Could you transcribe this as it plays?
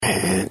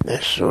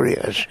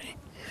Seriously.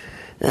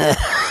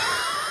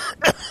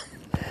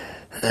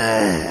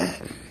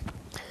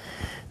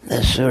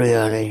 نسر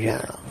يا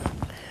رجال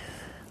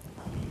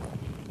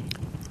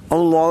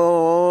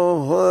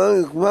الله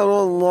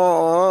أكبر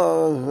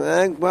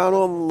الله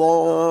أكبر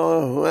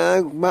الله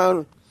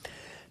أكبر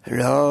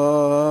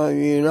لا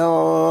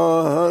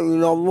إله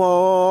إلا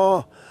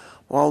الله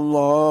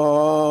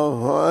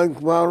والله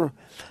أكبر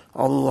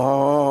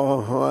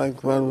الله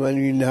أكبر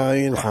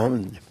ولله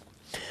الحمد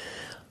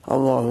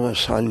اللهم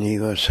صل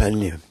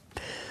وسلم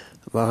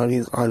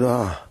وبارك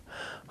على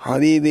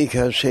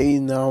حبيبك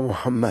سيدنا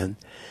محمد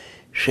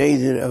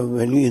سيد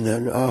الأولين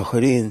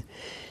الآخرين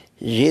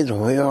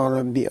زده يا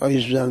ربي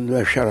عزا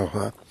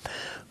وشرفا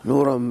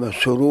نورا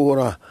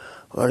وسرورا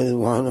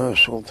ورضوانا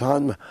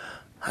سلطانا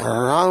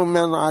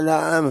رغما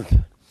على أنف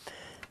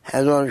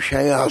هذول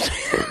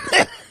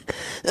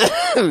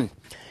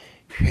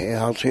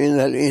شياطين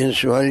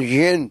الإنس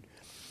والجن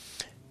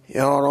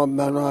يا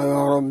ربنا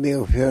يا ربي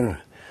اغفر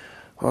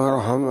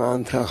وارحم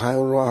أنت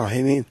خير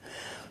الراحمين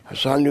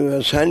صل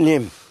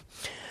وسلم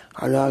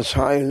على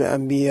سائر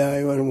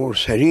الأنبياء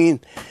والمرسلين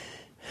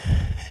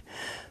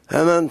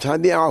فمن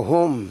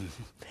تبعهم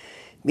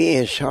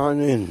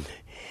بإحسان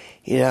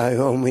إلى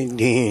يوم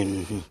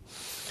الدين.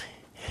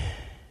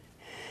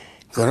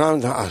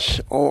 Grant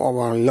us, O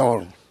our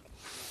Lord,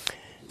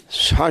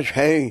 such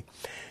a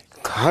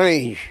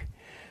courage,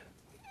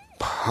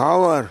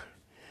 power,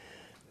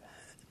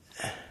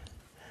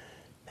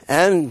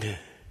 and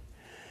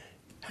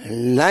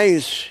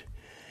light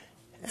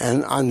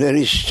and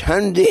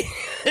understanding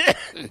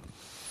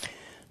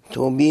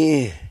to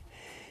be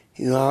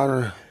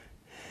your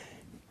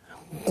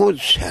good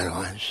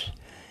servants,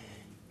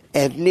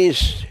 at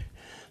least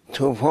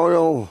to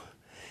follow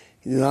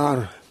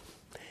your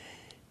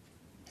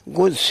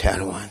good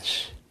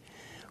servants,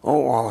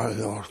 O our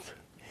Lord.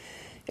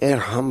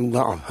 Irham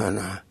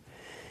da'fana.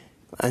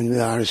 And we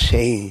are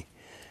saying,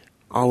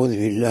 أعوذ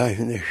بالله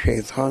من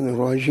الشيطان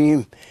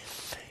الرجيم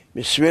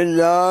بسم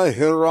الله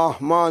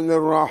الرحمن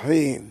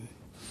الرحيم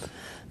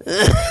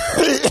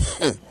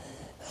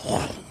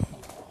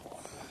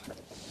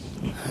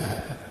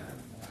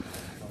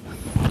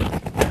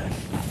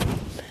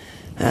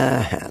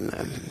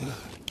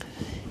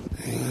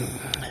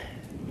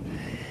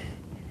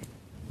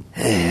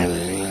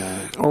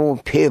O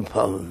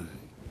people,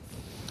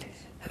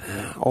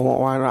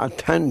 O our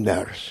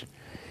attenders,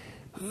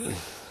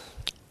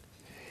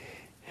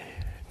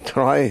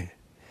 try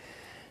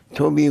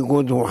to be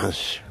good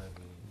ones.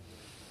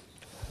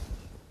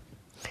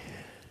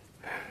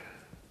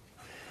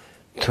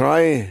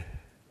 Try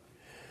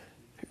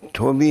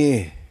to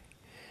be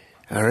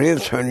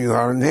written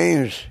your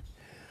names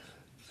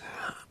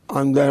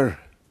under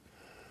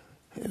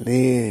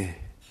the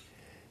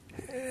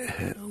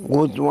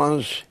good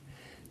ones'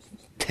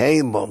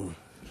 table.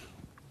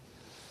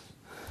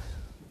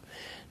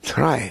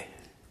 Try.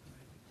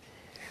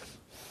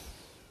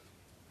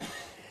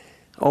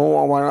 Oh,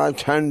 our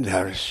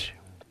attenders,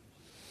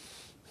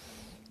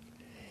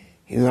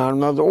 you are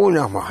not all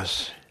of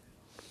us.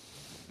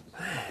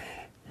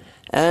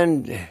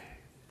 And it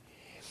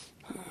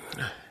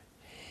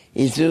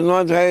is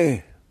not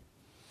a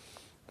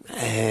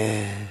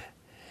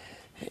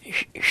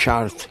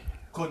short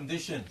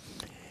condition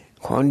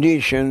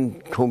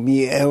to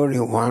be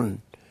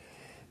everyone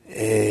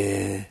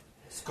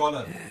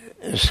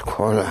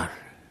scholar.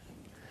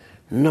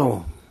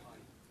 No.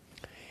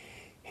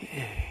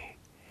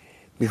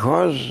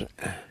 Because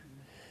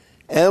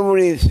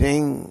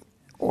everything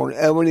or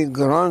every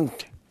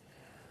grant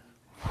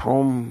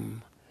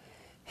from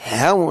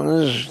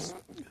heavens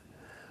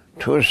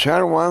to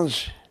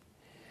servants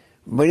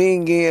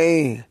bring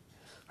a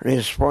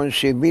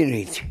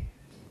responsibility.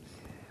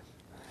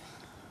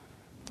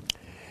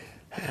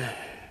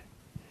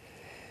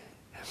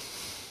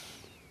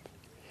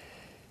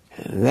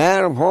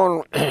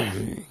 Therefore,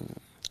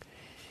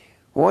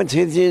 what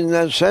it is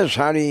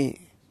necessary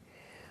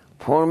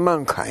for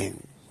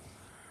mankind,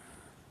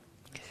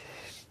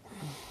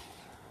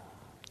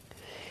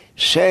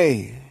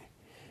 say,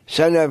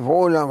 Salaf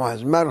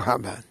ulamas,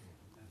 marhaban,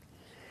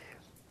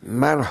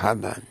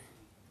 marhaban.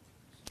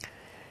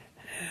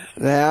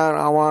 They are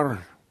our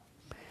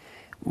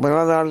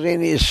brothers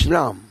in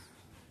Islam.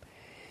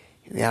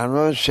 We are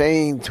not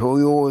saying to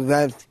you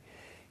that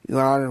you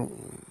are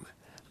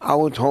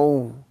out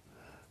of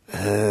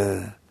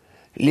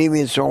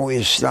limits of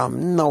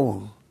Islam.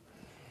 No.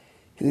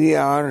 We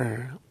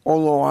are,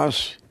 all of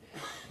us,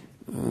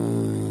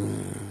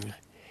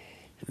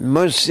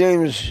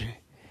 Muslims,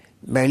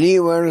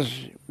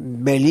 believers,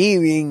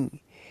 believing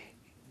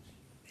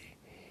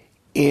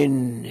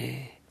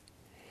in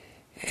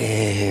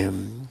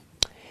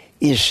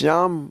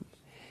Islam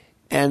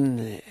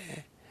and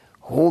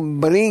who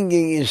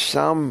bringing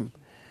Islam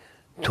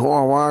to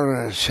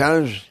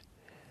ourselves.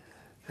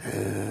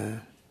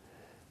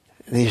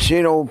 The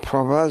zero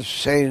Prophet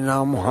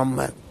Sayyidina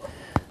Muhammad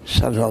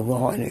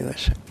sallallahu alayhi wa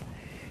sallam.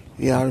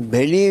 We are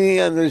believing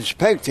and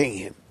respecting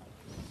him.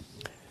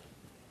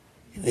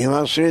 We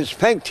must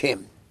respect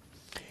him.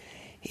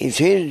 It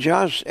is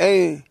just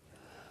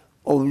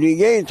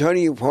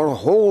obligatory for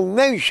whole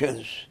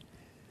nations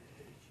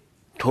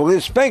to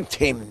respect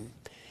him,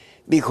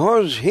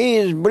 because he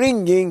is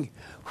bringing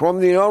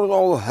from the Lord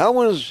of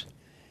heavens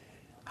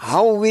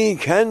how we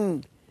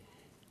can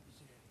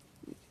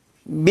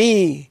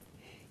be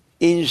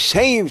in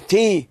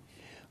safety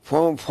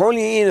from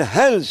falling in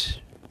health.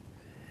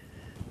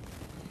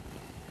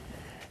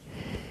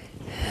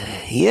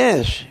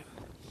 Yes.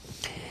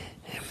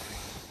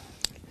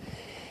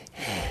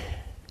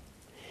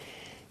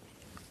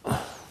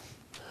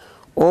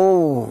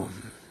 Oh,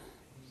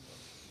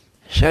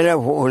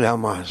 Salaf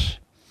Ulamas,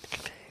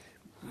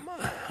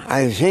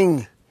 I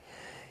think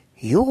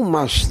you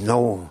must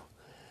know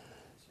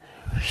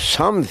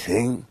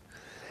something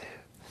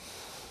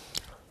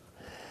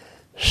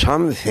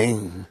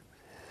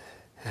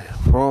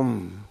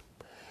from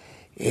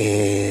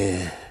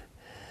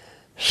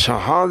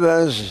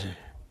Sahaba's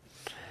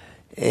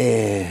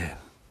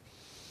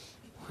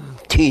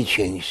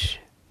teachings,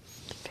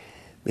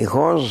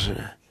 because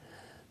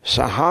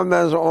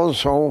Sahabas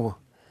also,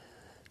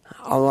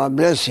 Allah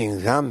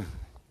blessing them,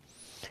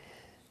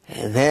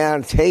 they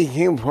are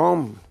taking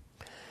from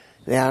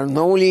their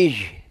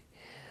knowledge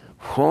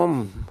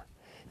from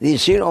the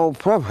seed of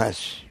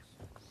prophets.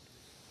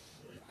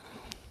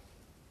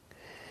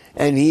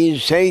 And he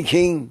is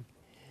taking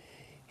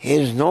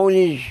his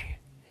knowledge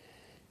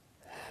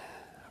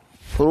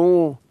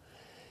through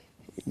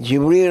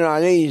Jibreel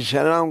alayhi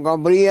salam,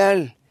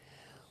 Gabriel,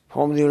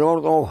 from the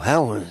Lord of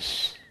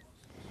heavens.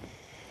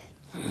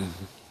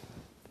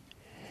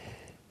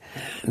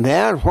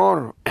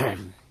 Therefore,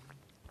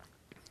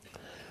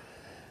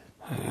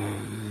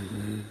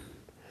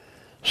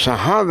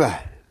 Sahaabah,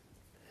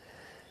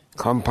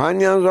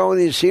 companions of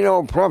the seed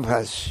of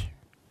prophets,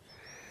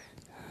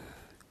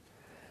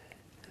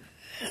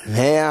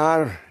 they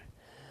are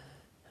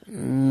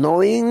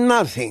knowing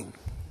nothing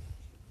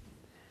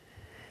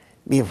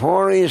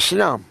before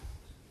Islam.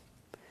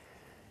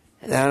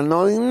 They are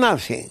knowing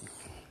nothing.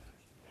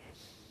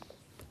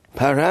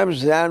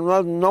 Perhaps they are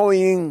not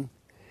knowing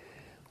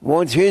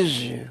what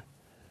is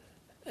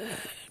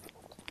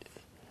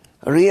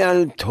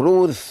real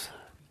truth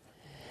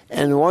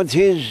and what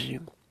is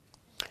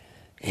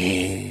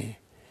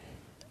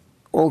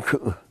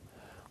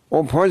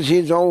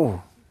opposite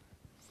of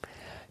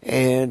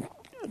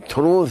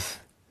truth.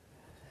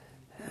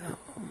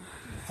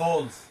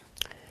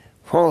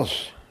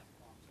 False.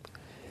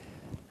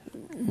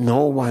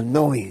 No one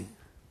knowing.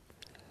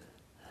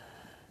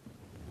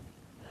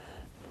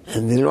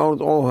 And the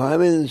Lord of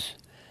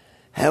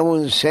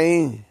heavens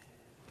saying,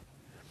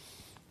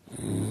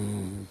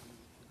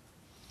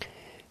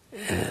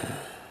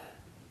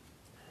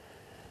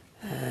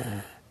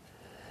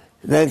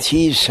 that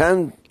he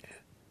sent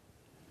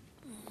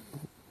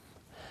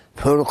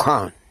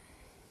Furqan.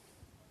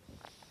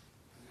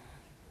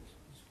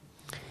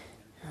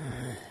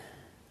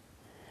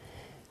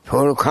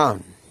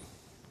 Furqan,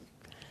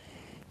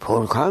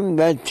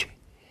 that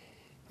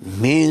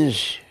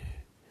means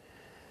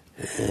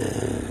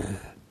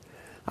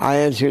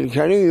Ayatul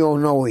Karim, you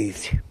know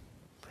it.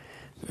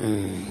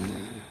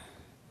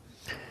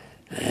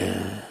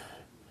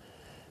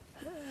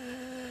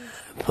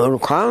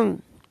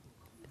 Furqan,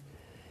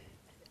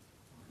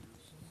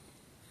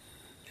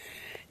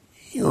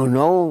 you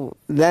know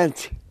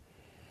that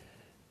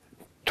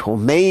to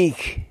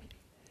make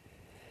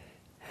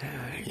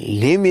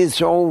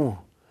limits of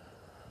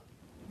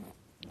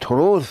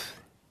truth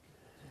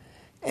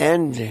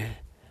and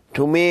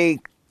to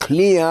make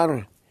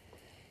clear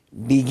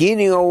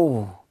beginning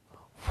of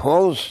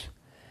false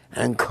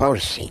and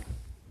cursing.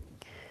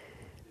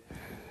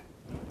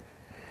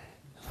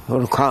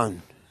 Furqan,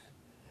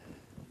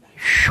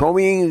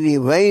 showing the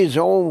ways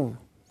of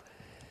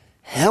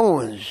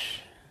heavens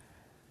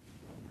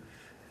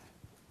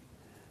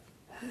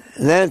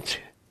that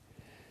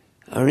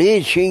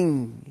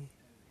reaching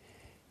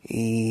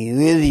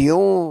with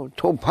you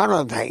to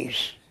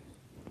paradise.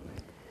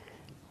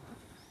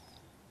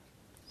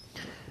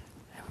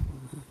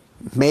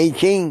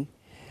 Making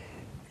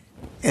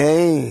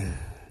a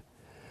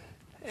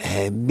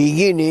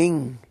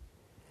beginning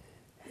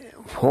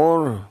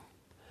for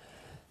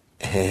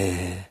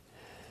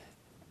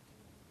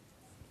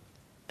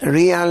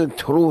real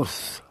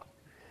truth,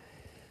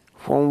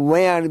 from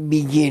where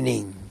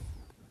beginning.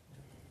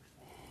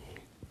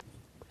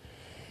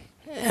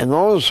 And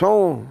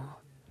also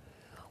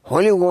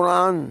Holy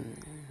Quran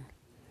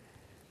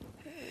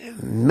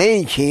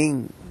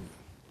making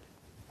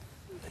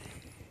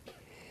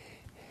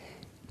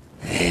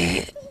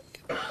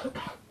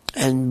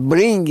and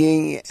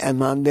bringing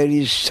an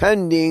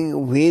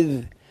understanding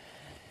with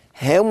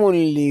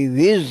heavenly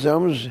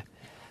wisdoms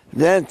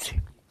that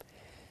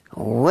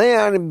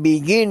where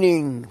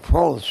beginning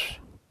false,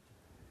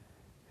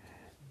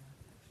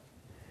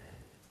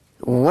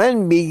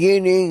 when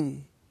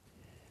beginning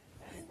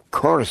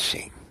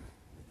cursing.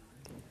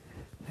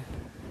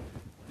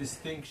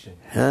 Distinction.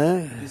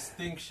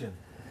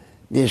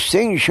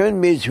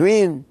 Distinction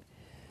between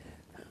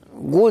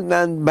good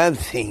and bad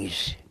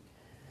things.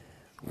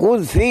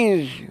 Good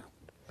things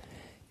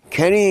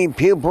carry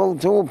people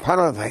to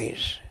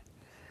paradise.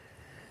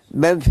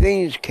 Bad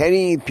things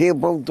carry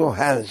people to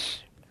hell.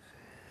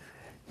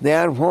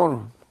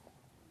 Therefore,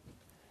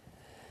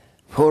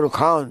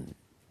 Furqan,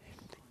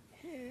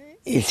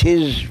 it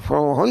is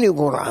from Holy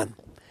Quran.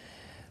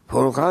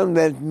 Furqan,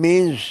 that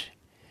means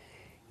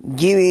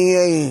giving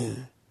a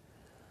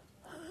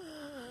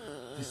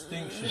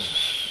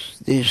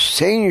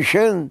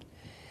distinction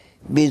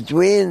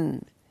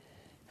between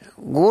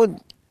good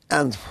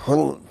and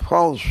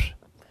false.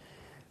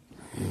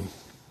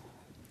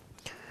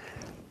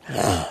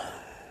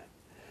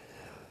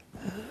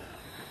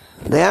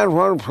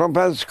 Therefore,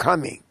 prophets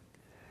coming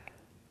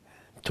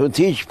to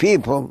teach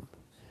people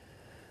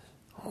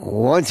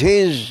what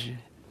is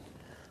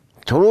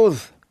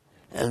truth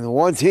and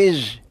what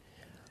is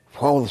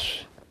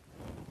false.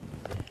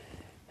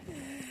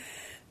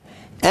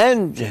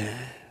 And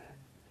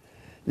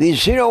the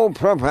zero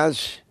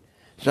prophets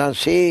that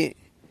see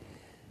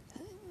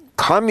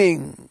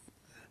coming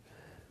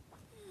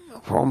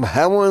from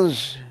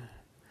heavens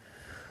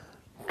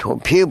to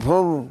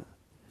people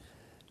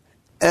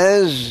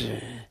as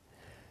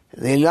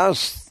the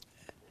last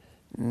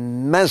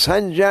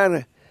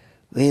messenger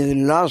with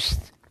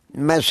last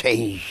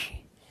message.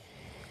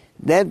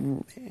 That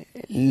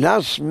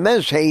last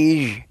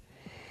message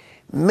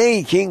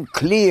making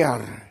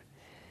clear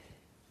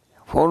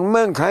for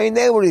mankind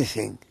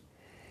everything,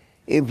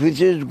 if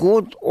it is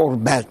good or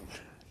bad,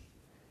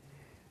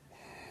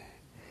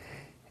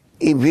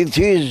 if it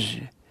is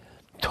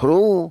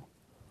true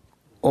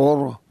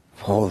or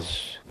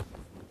false.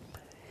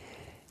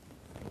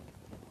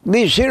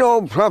 The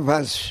zero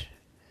prophets,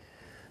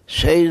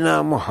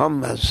 Sayyidina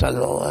Muhammad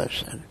sallallahu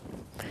alaihi wasallam,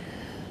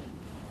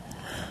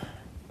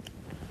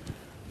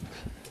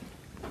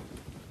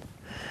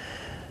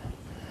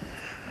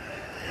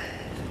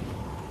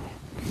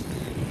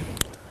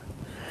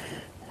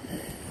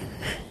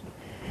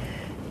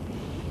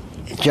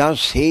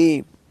 just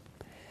he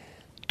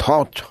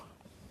taught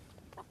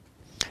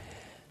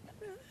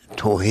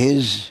to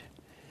his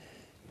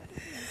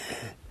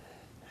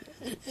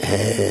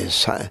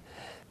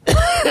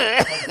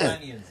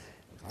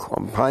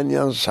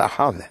companions,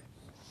 Sahaabah,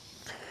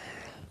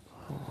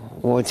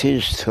 what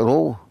is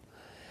true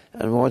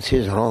and what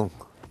is wrong.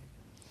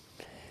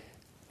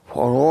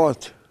 For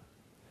what?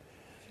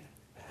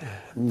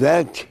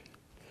 That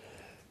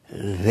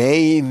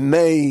they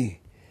may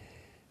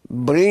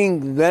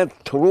bring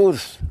that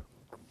truth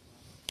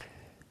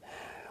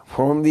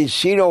from the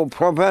zero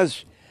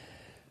prophets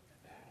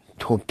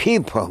to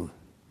people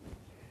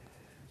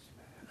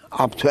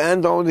up to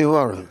end of the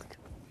world.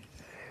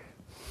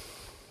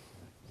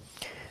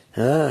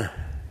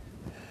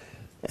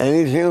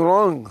 Anything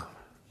wrong?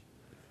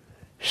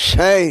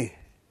 Say.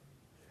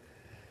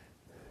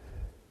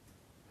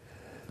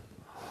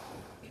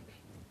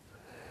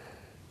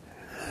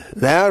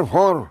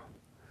 Therefore,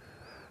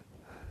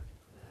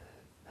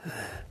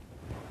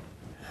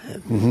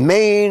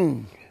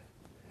 main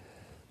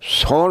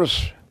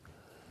source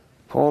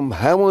from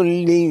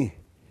heavenly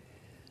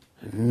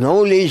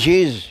knowledge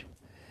is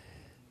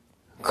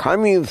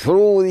coming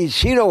through the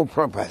zero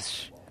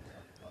prophets.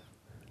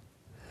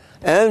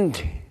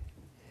 And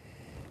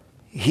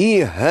he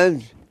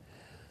had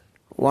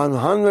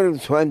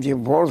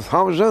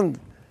 124,000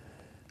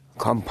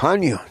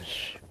 companions,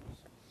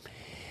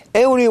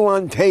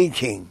 everyone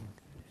taking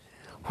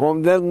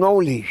from that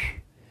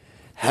knowledge,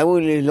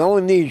 heavenly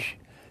knowledge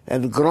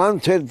that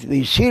granted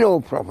the zero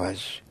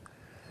prophets.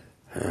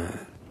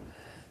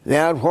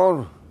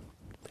 Therefore,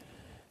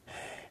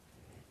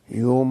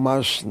 you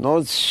must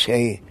not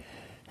say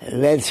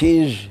that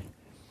is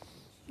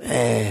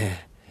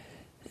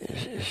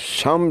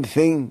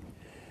something,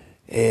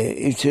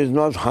 it is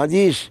not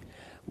hadith,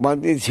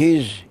 but it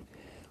is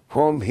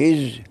from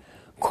his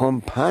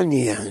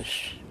companions.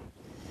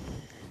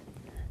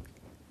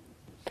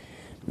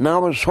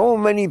 Now so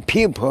many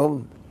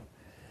people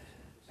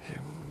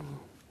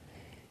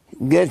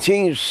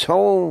getting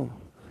so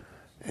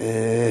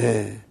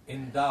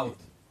in doubt,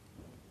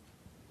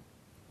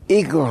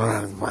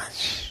 ignorant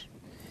ones.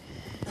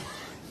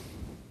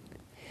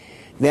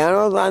 They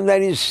are not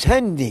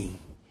understanding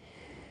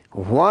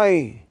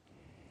why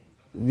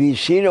the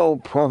zero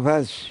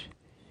prophets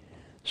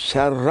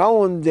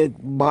surrounded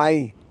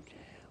by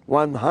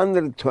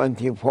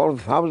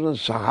 124,000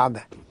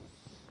 Sahaabah.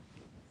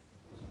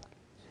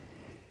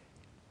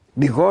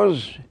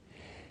 Because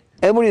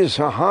every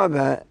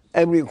Sahaba,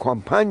 every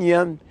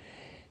companion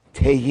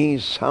taking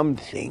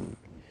something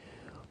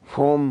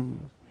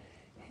from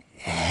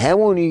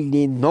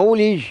heavenly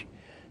knowledge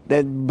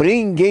that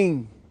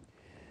bringing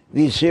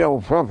the zero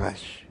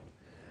prophets.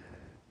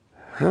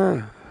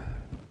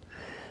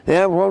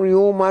 Therefore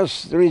you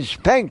must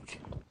respect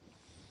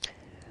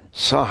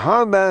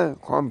Sahaba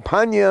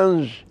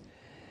companions'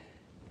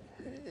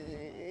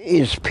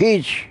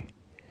 speech,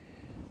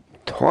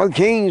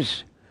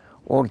 talkings,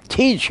 or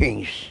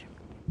teachings,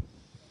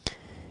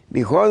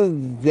 because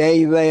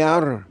they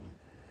were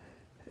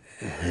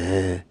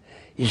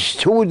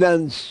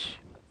students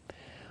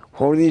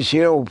for these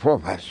hero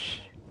prophets.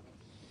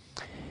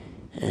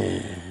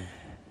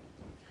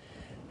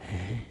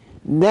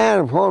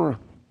 Therefore,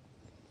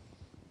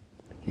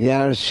 they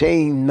are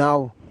saying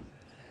now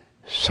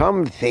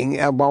something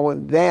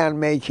about they are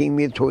making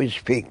me to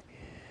speak.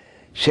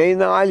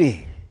 Sayyidina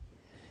Ali,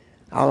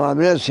 Allah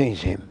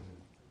blessings him.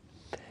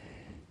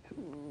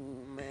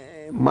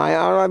 My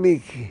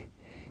Arabic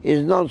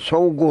is not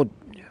so good.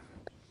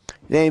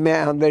 They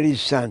may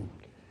understand.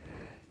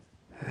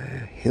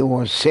 He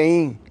was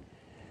saying,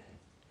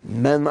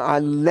 "Man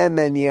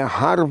allamani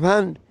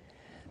harfan,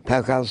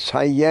 fakat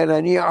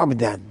sayyarani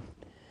abdan."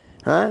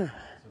 Huh?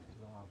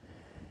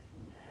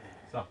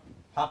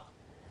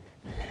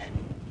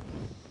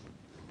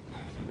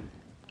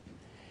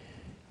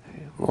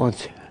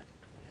 What?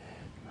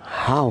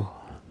 How?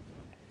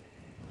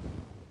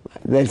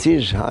 That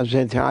is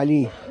Hazrat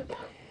Ali,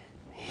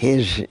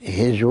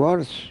 his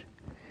words.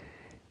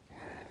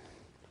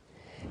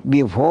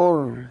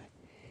 Before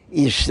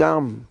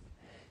Islam,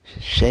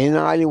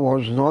 Sayyidina Ali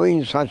was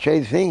knowing such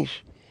a things,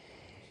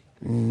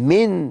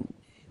 men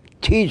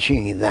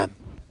teaching them.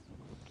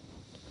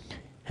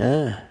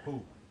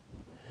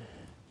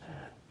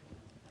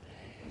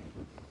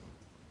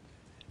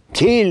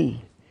 Till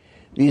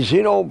the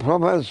zero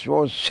prophets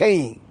was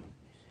saying,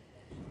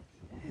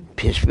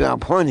 peace be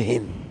upon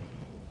him,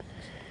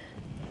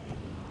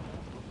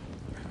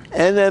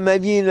 أنا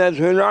مدينة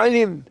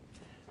العلم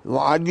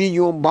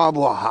وعلي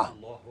بابها.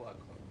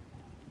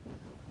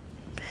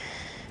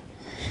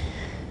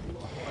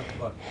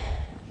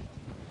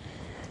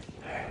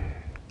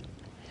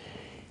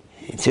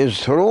 It is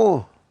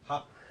true.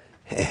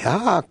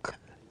 Haq.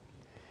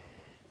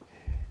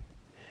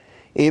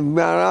 If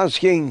we are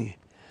asking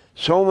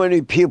so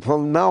many people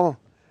now,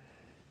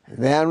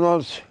 they are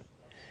not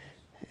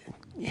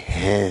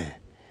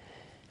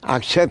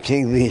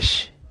accepting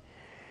this.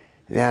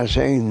 They are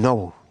saying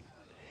no.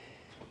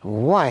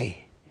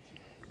 Why?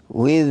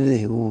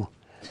 With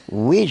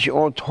which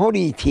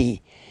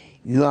authority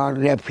you are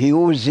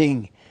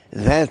refusing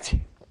that?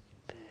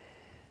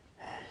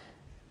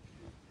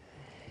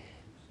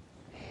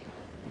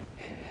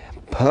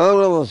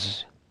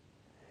 Pearls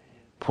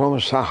from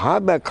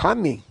Sahaabah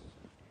coming,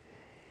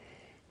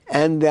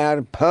 and there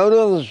are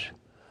pearls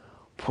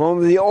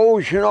from the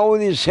ocean of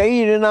the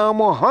Sayyidina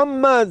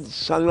Muhammad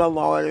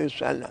sallallahu alaihi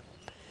wasallam.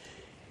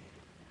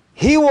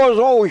 He was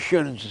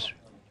oceans,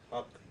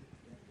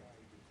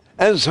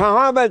 and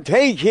Sahaba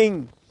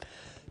taking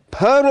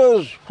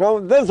pearls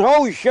from this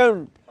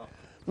ocean,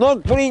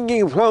 not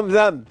bringing from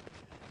them.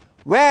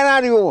 Where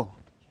are you,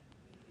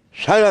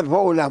 Salaf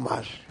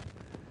ulamas?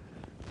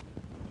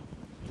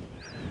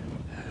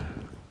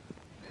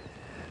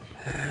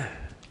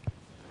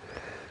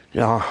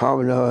 لا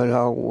حول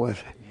ولا قوة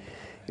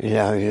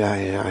إلا بالله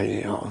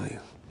العلي العظيم.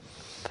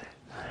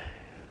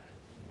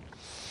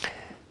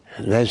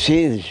 This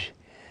is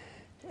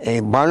a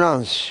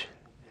balance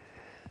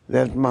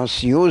that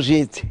must use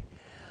it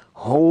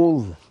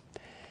whole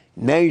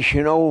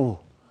nation of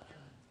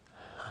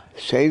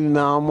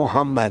Sayyidina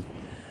Muhammad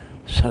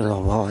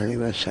sallallahu alaihi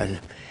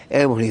wasallam.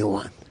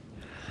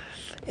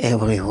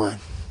 Everyone.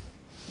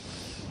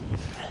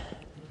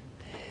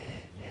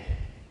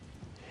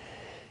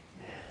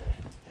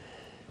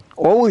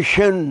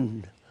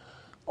 Ocean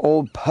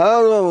of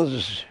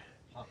pearls,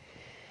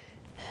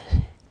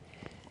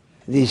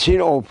 the sin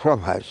of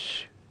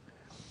prophets,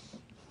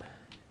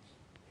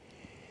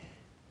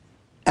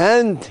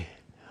 and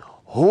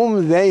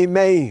whom they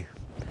may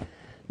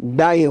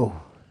dive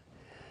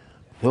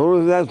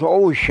through that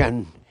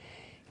ocean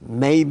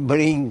may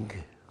bring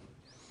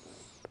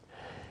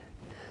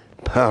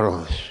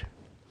pearls.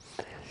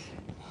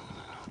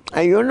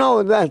 And you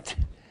know that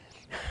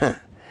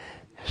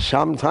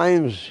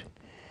sometimes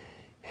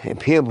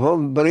people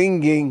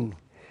bringing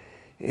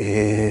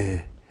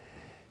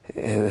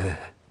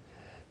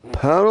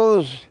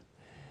pearls,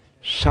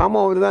 some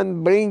of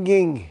them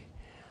bringing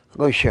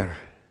kosher.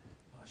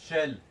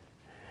 Shell.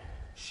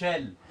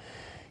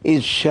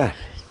 It's shell.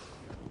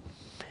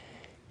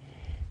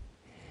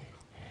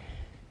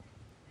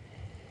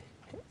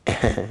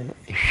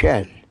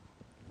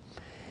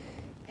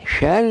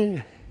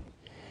 Shell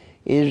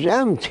is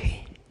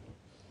empty.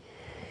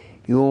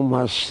 You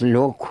must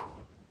look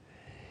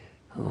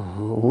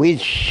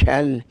which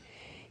shell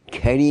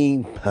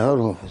carrying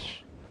pearls.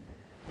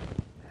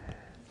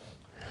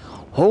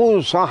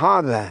 Whole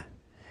Sahaabah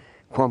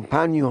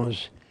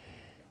companions,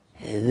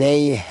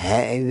 they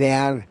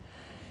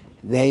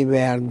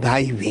were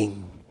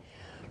diving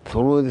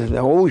through the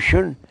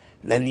ocean,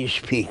 then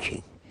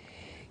speaking,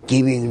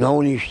 giving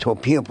knowledge to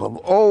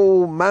people.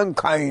 Oh,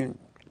 mankind,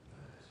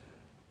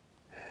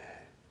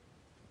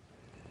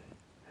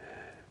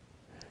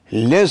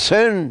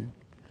 listen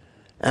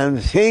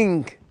and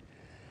think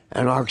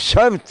and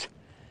accept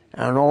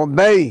and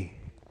obey,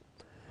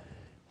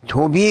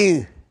 to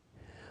be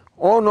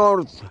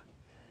honored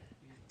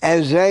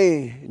as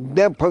a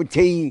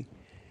deputy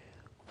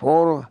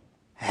for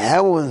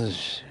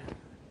heavens.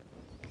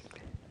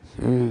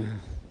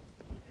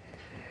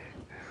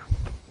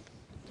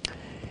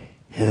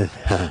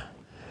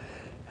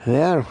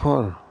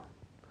 Therefore,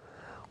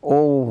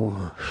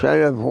 O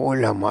Salaf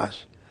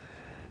Ulamas,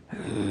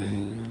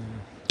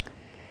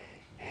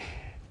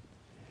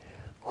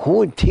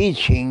 who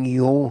teaching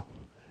you,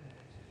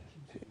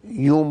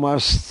 you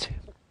must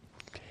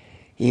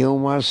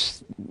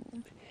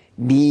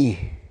be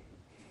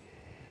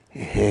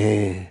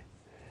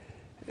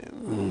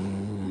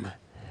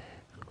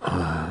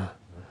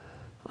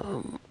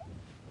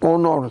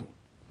honored.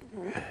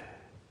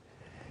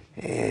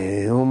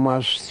 You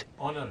must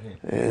honor him.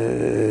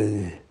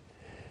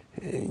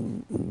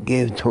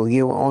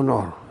 Give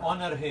honor.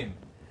 Honor him.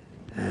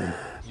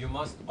 You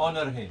must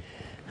honor him.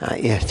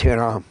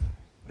 Ihtiram.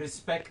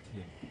 Respect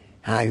him.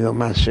 You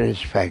must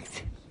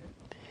respect.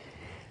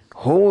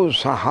 Who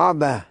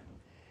Sahaabah,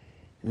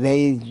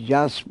 they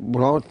just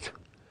brought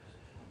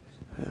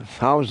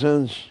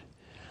thousands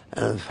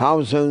and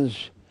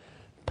thousands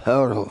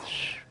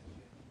pearls.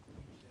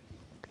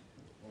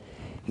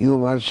 You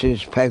must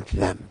respect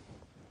them.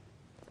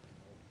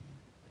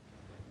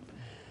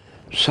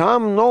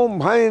 Some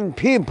no-mind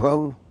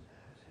people,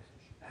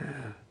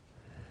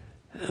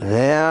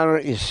 they are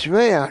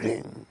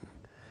swearing.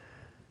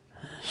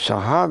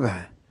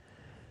 Sahaabah,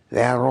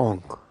 they are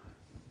wrong.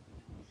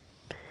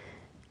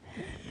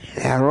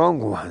 They are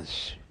wrong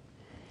ones.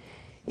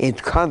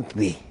 It can't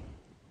be.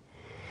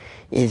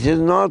 It is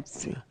not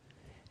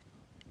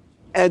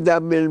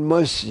adab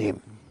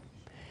al-Muslim,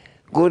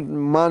 good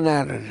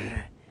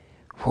manner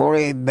for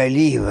a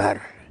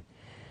believer.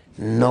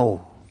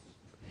 No.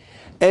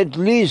 At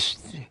least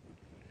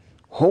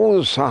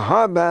whole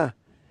Sahaabah,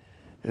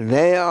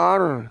 they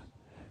are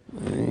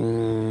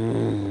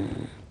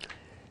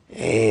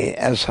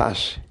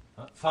asas.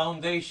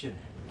 Foundation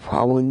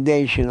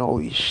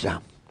of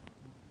Islam.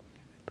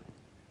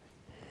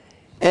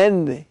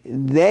 And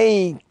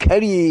they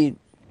carried,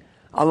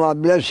 Allah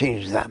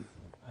blesses them.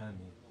 Amen.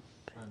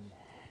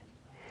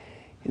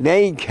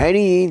 They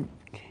carried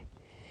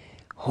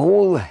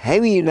whole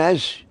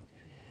heaviness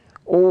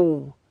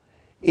of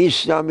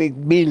Islamic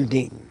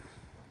building.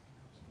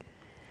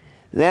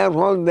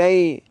 Therefore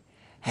they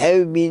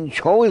have been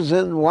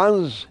chosen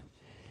once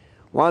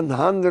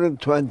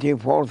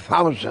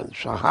 124,000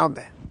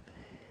 Sahaabah.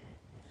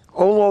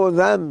 All of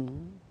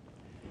them,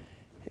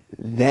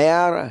 they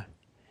are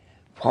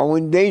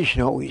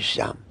foundation of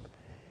Islam.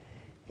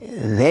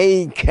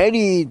 They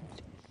carried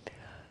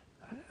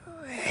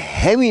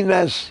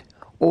heaviness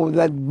of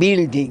that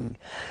building.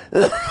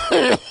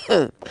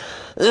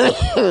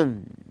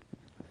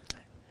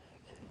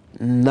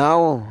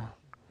 Now,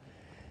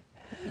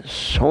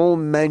 so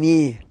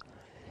many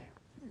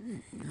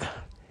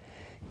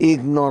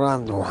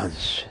ignorant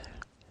ones,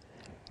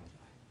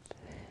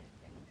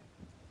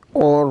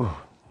 or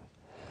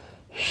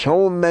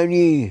so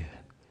many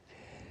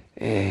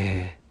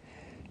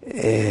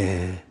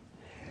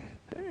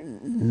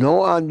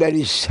no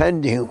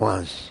understanding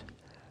ones,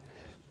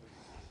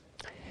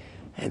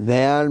 and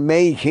they are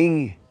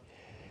making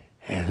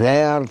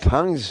their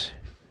tongues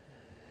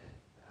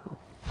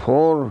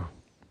for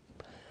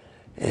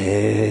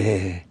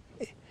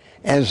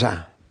as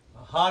a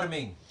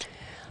harming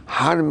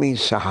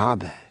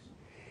Sahaabah.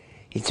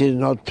 It is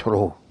not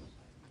true.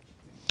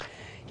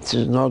 It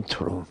is not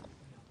true.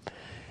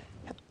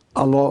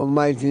 Allah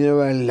Almighty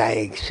never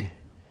likes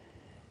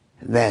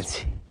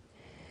that,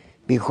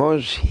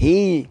 because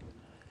He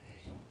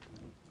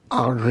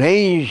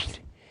arranged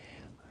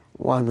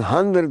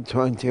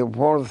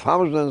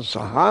 124,000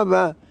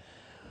 Sahaabah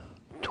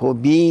to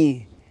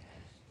be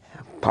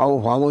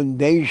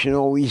foundation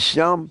of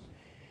Islam,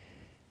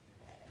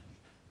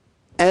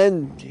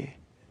 and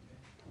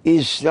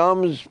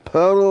Islam's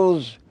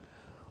pearls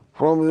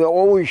from the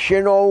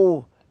ocean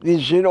of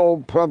these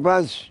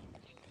prophets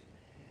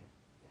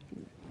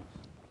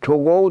to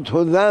go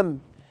to them,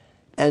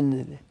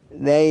 and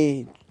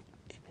they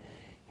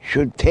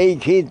should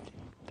take it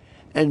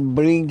and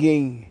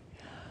bringing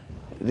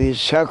the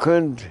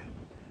second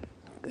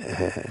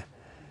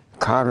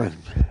current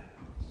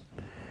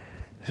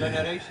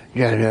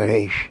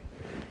generation.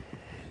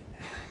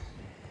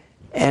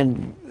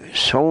 And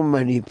so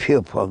many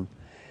people,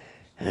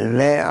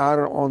 they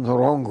are on the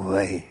wrong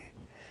way.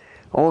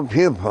 All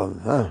people,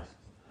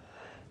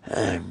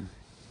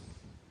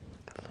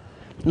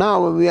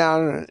 now we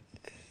are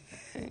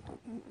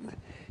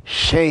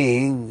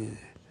saying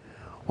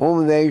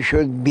whom they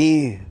should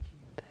be,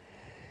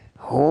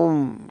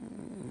 whom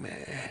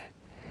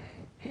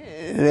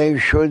they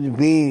should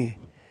be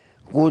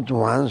good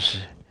ones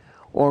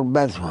or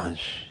bad ones.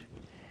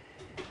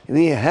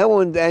 We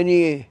haven't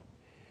any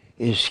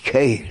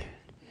scale.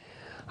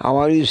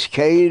 Our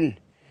scale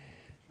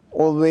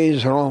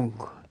always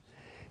wrong.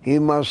 We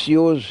must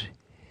use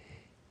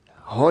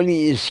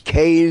holy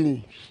scales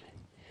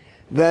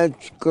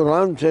that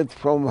granted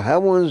from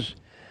heavens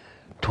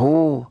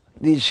to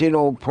these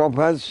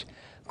prophets,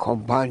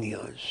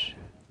 companions.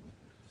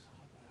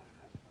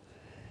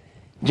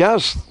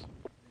 Just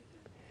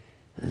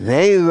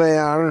they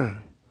were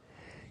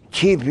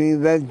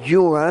keeping that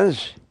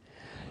jewels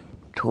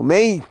to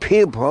make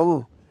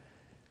people,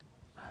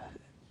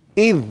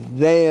 if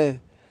they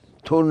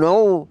to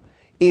know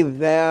if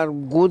they are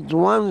good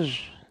ones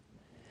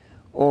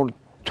or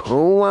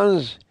true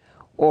ones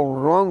or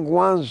wrong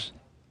ones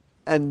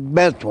and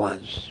bad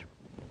ones.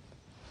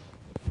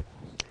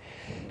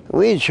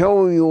 We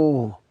show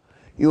you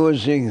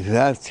using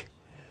that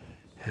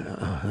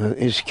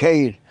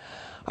scale.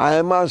 I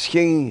am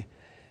asking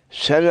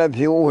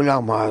Salafi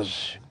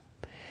ulamas,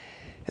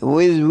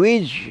 with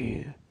which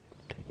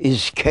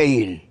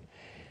scale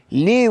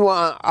leave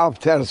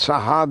after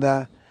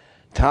Sahaabah,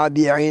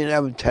 Tabi'in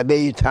or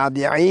Tabi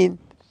Tabi'in,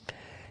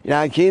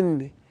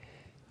 lakin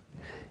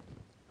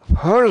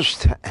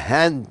first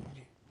hand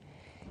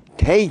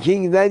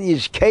taking that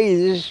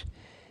scales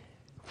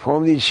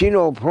from the sin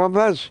of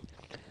prophets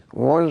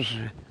was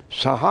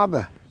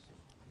Sahaabah.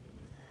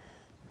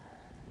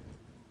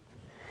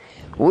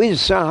 With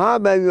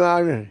Sahaabah you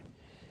are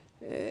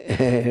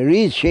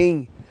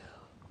reaching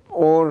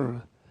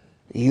or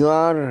you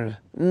are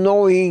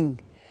knowing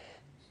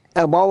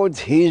about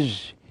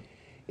his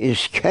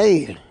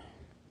scale.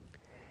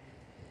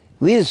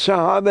 With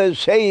Sahaabah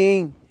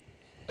saying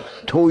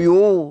to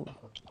you,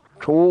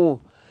 to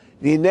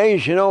the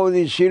nation of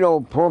the sin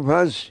of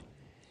prophets,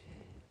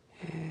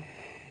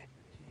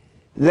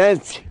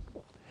 that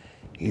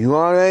you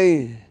are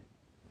a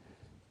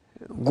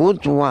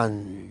good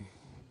one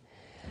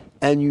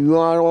and you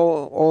are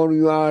or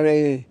you are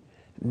a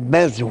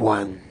bad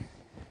one.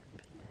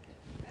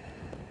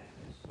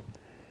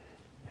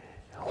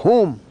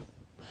 Whom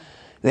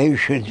they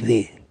should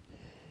be.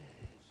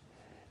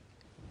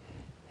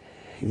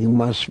 You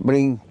must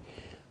bring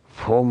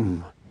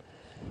from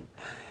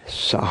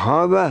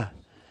Sahaabah,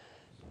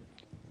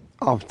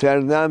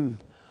 after them,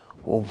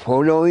 who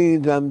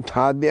following them,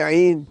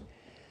 Tabi'in,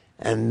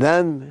 and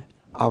then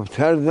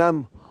after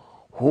them,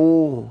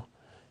 who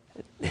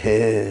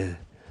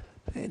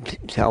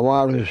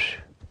tawarus,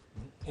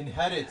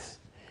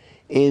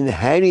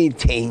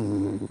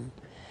 inheriting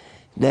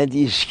that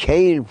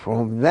scale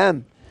from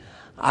them,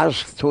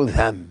 ask to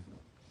them.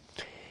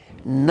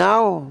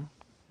 Now,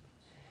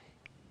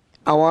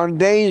 our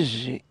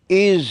days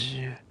is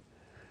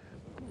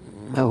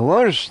the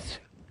worst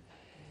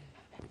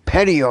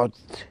period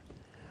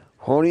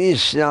for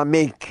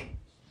Islamic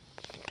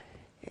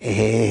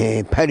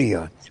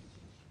period.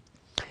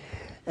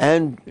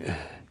 And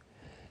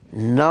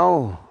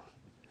now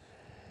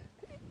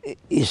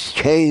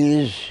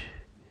scales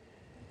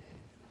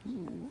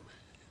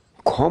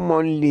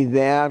commonly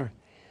there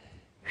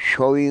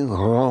showing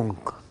wrong,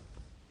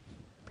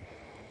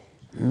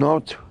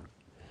 not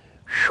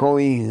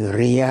showing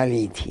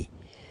reality.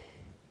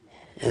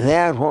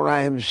 Therefore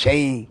I am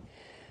saying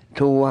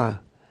to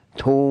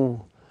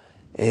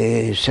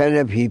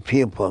Salafi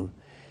people,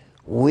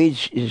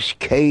 which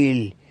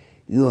scale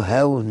you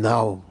have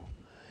now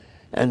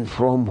and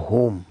from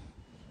whom?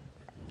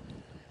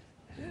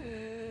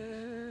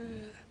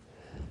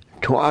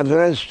 To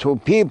address to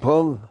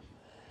people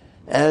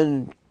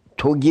and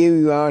to give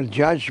your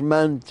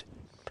judgment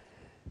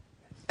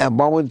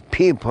about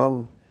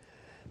people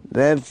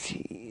that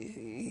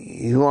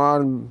you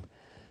are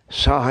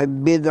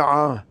sahib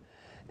bid'ah,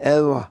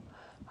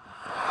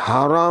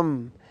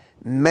 haram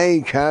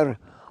maker,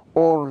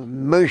 or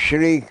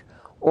mushrik,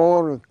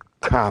 or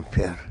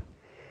kafir.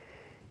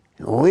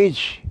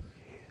 Which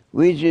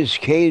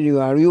scale you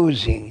are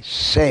using?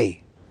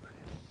 Say.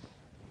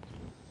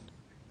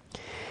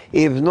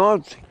 If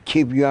not,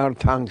 keep your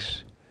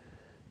tongues.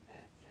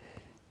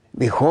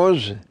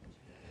 Because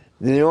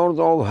the Lord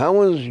of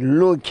heaven is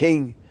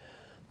looking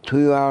to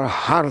your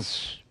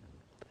hearts.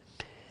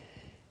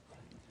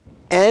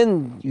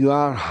 And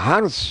your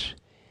hearts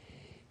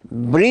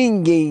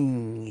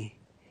bringing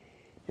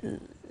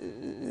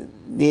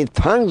the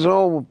tongues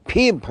of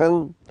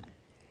people,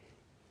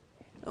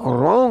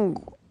 wrong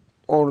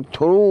or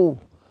true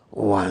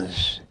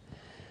ones,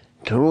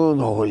 true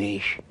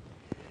knowledge,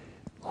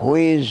 who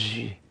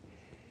is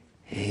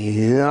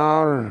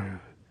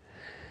your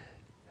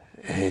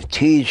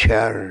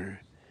teacher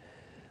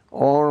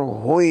or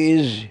who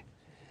is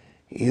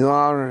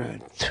your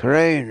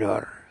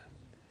trainer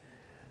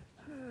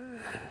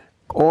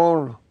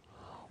or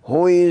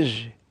who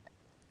is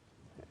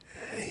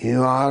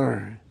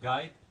your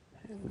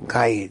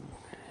guide.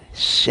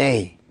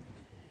 Say.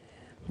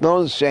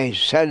 Don't say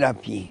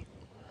Salafi.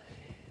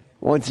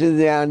 What is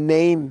their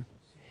name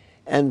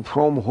and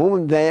from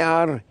whom they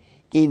are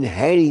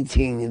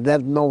inheriting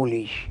that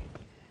knowledge.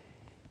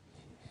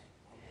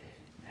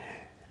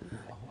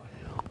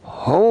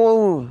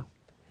 Whole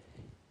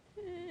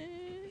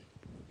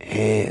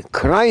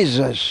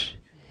crisis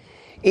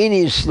in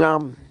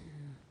Islam,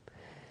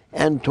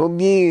 and to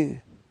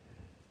be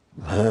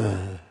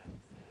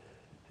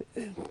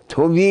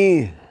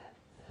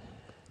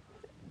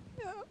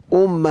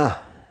أمة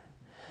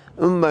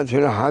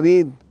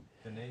الحبيب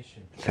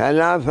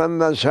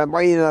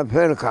 73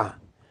 فرقة.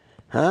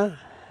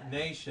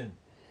 Nation.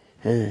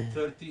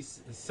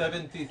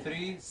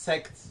 73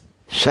 sects.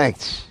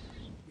 Sects.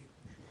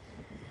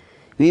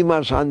 We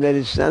must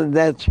understand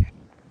that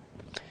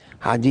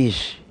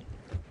hadith.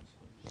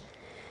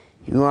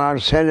 You are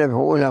Salaf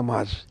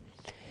ulamas.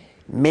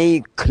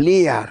 make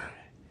clear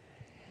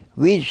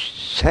which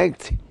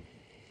sect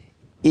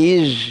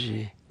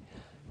is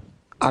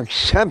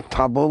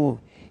acceptable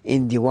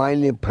in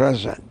divinely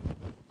present.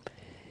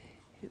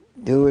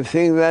 Do you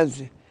think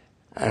that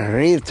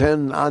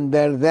written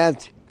under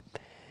that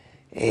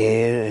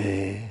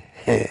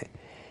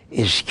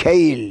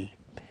scale,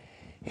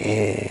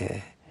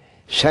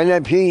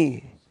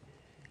 Salafi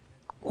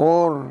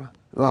or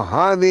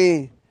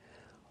Wahhabi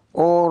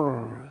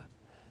or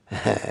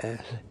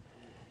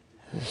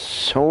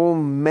so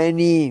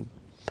many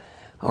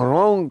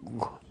wrong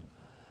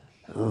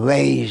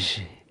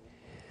ways?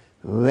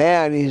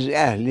 Where is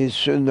Ahl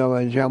Sunnah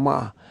wal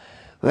Jama'ah?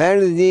 Where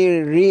is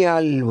the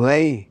real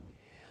way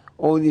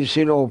of the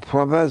sin of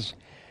prophets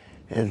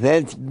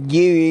that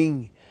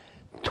giving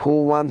to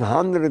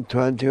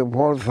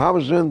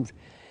 124,000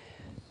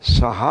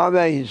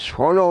 Sahaabah, his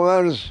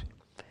followers,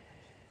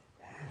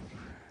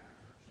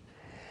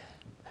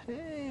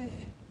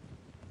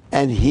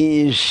 and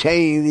he is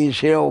saying the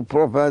sin of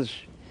prophets,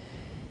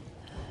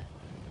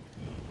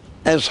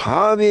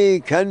 أصحابي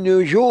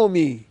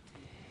كالنجوم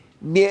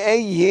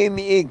بأيهم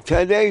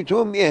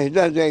اقتديتم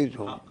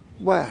اهتديتم.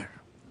 Where?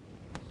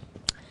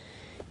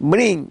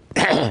 Bring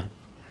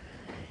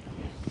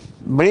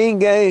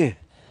a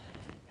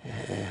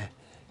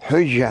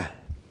hujjah.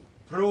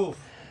 Proof.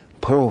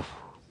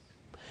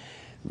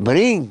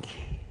 Bring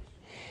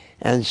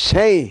and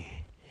say,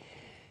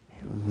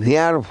 we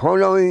are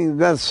following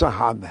the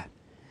Sahaba.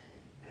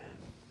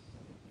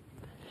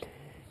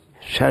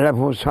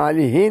 Salaf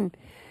Salihin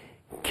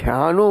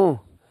كانوا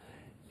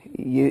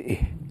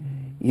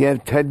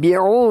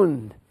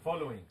يتبعون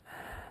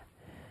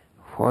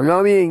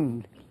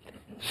following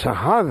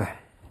Sahaba.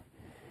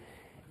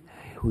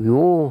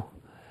 You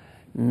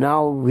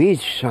now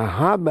which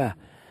Sahaba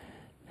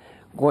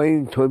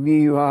going to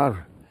be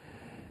your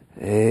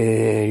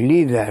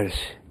leaders,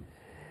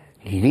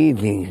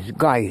 leading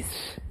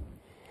guides?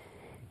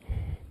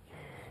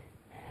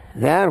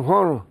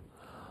 Therefore,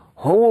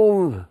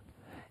 whole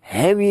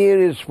heavy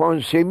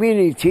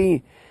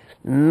responsibility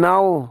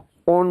now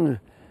on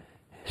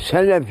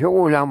Salafi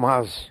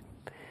ulamas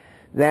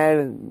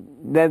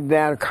that they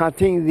are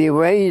cutting the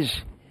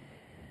ways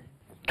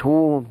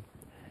to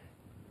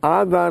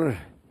other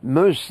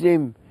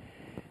Muslim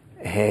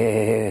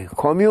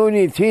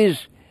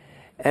communities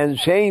and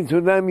saying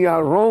to them, you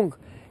are wrong,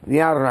 they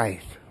are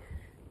right.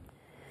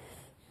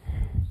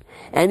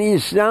 And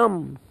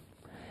Islam,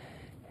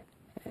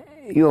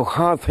 you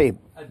khatib,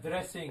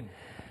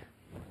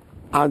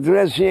 addressing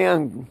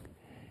and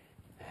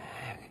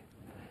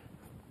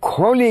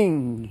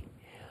calling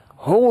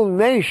whole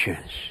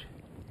nations,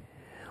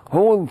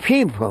 whole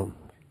people,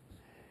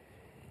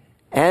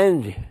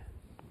 and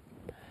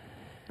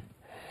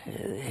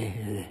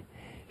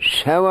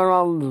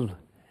several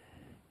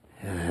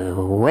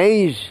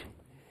ways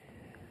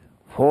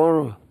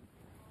for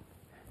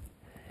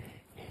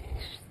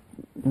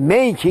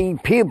making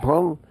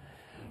people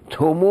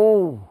to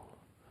move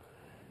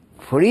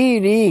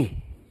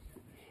freely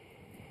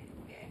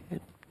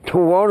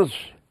towards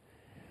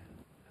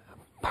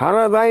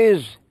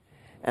paradise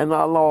and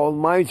Allah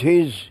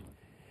Almighty's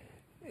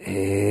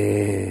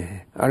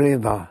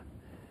rida.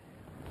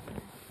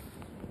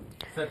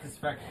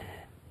 Satisfaction.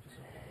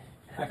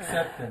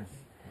 Acceptance.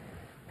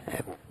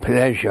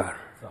 Pleasure.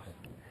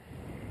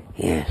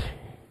 Yes.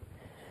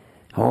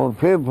 All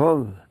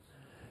people,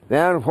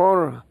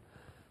 therefore,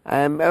 I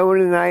am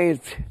every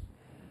night,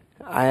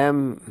 I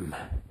am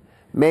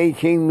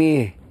making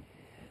me,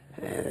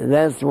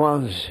 that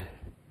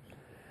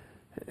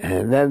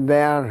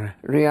they are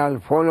real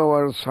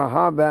followers,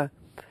 Sahaba,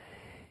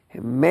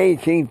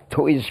 making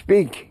to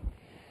speak,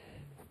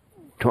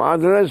 to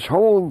address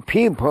whole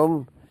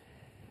people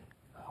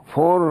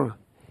for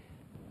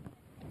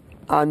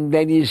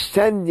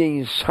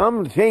understanding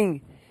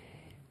something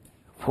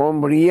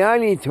from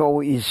reality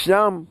of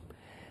Islam,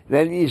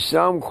 that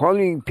Islam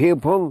calling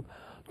people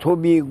to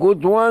be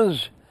good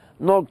ones,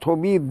 not to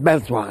be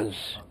bad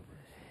ones.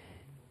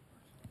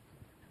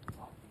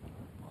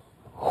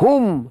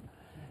 Whom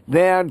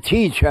their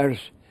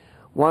teachers,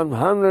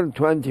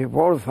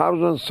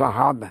 124,000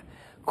 Sahaba,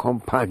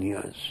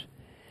 companions,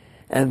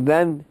 and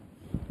then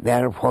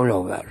their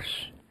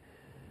followers.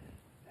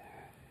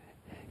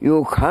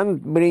 You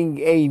can't bring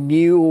a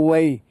new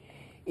way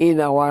in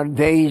our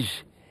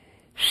days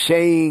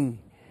saying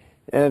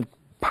that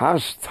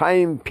past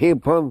time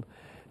people,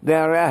 they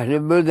are Ahl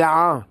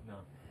Bid'ah,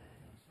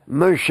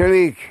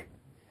 Mushrik,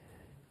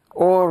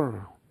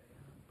 or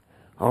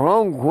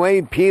wrong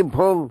way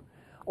people,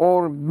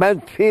 or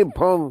bad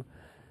people.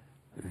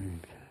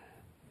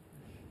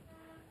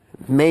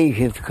 Make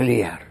it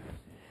clear.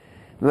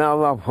 May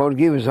Allah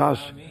forgives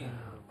us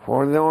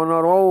for the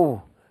honor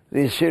of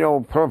the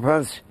serial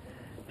prophets,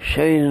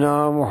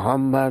 Sayyidina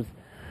Muhammad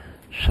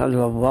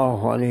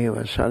sallallahu alayhi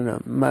wa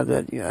sallam.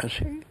 Madad ya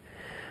Sayyid.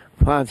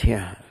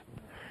 Fatiha.